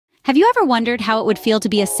Have you ever wondered how it would feel to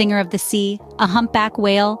be a singer of the sea, a humpback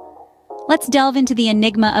whale? Let's delve into the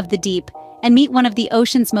enigma of the deep and meet one of the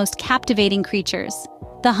ocean's most captivating creatures,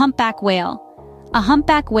 the humpback whale. A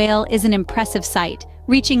humpback whale is an impressive sight,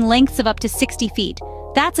 reaching lengths of up to 60 feet.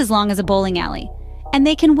 That's as long as a bowling alley. And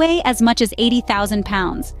they can weigh as much as 80,000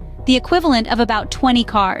 pounds, the equivalent of about 20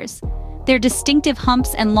 cars. Their distinctive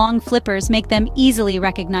humps and long flippers make them easily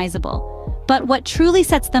recognizable. But what truly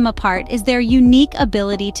sets them apart is their unique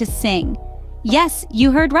ability to sing. Yes,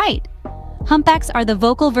 you heard right. Humpbacks are the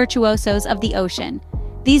vocal virtuosos of the ocean.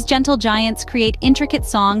 These gentle giants create intricate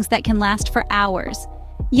songs that can last for hours.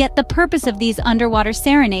 Yet the purpose of these underwater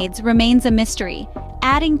serenades remains a mystery,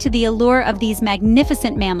 adding to the allure of these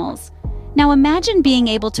magnificent mammals. Now imagine being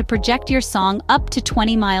able to project your song up to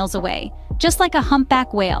 20 miles away, just like a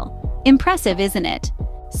humpback whale. Impressive, isn't it?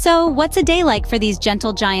 So, what's a day like for these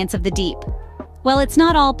gentle giants of the deep? Well, it's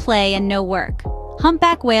not all play and no work.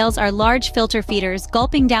 Humpback whales are large filter feeders,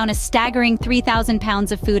 gulping down a staggering 3,000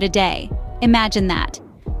 pounds of food a day. Imagine that.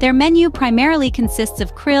 Their menu primarily consists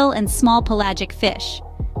of krill and small pelagic fish.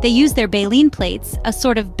 They use their baleen plates, a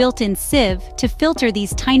sort of built-in sieve, to filter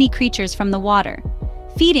these tiny creatures from the water.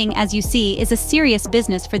 Feeding, as you see, is a serious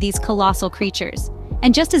business for these colossal creatures.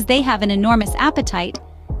 And just as they have an enormous appetite,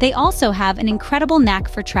 they also have an incredible knack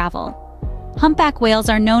for travel. Humpback whales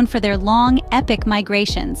are known for their long, epic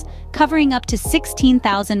migrations, covering up to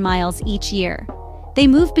 16,000 miles each year. They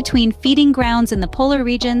move between feeding grounds in the polar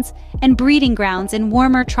regions and breeding grounds in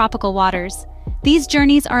warmer tropical waters. These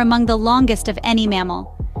journeys are among the longest of any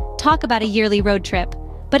mammal. Talk about a yearly road trip.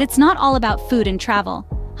 But it's not all about food and travel.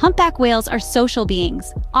 Humpback whales are social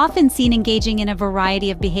beings, often seen engaging in a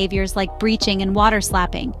variety of behaviors like breaching and water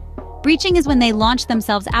slapping. Breaching is when they launch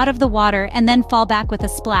themselves out of the water and then fall back with a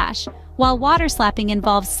splash, while water slapping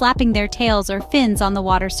involves slapping their tails or fins on the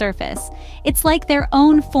water surface. It's like their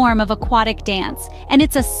own form of aquatic dance, and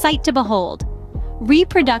it's a sight to behold.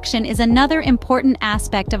 Reproduction is another important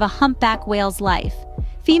aspect of a humpback whale's life.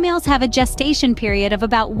 Females have a gestation period of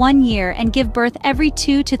about 1 year and give birth every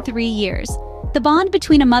 2 to 3 years. The bond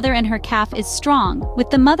between a mother and her calf is strong, with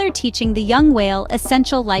the mother teaching the young whale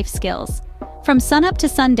essential life skills. From sunup to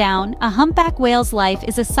sundown, a humpback whale's life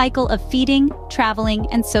is a cycle of feeding, traveling,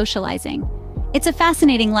 and socializing. It's a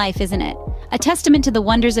fascinating life, isn't it? A testament to the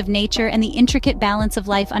wonders of nature and the intricate balance of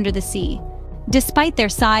life under the sea. Despite their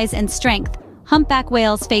size and strength, humpback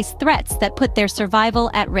whales face threats that put their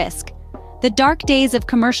survival at risk. The dark days of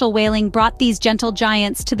commercial whaling brought these gentle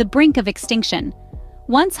giants to the brink of extinction.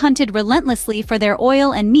 Once hunted relentlessly for their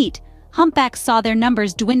oil and meat, humpbacks saw their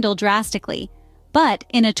numbers dwindle drastically. But,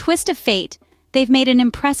 in a twist of fate, they've made an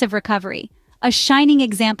impressive recovery, a shining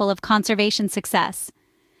example of conservation success.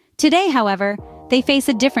 Today, however, they face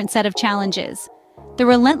a different set of challenges. The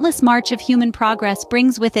relentless march of human progress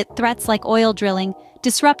brings with it threats like oil drilling,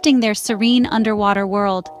 disrupting their serene underwater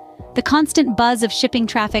world. The constant buzz of shipping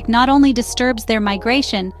traffic not only disturbs their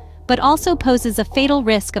migration, but also poses a fatal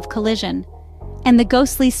risk of collision. And the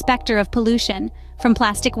ghostly specter of pollution, from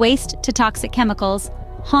plastic waste to toxic chemicals,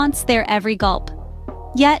 haunts their every gulp.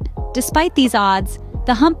 Yet, despite these odds,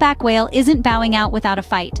 the humpback whale isn't bowing out without a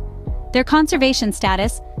fight. Their conservation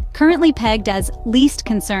status, currently pegged as least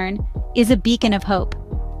concern, is a beacon of hope.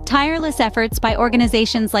 Tireless efforts by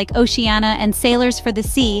organizations like Oceana and Sailors for the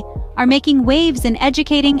Sea are making waves in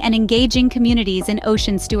educating and engaging communities in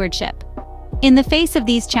ocean stewardship. In the face of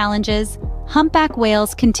these challenges, humpback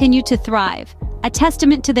whales continue to thrive, a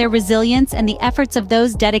testament to their resilience and the efforts of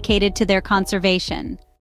those dedicated to their conservation.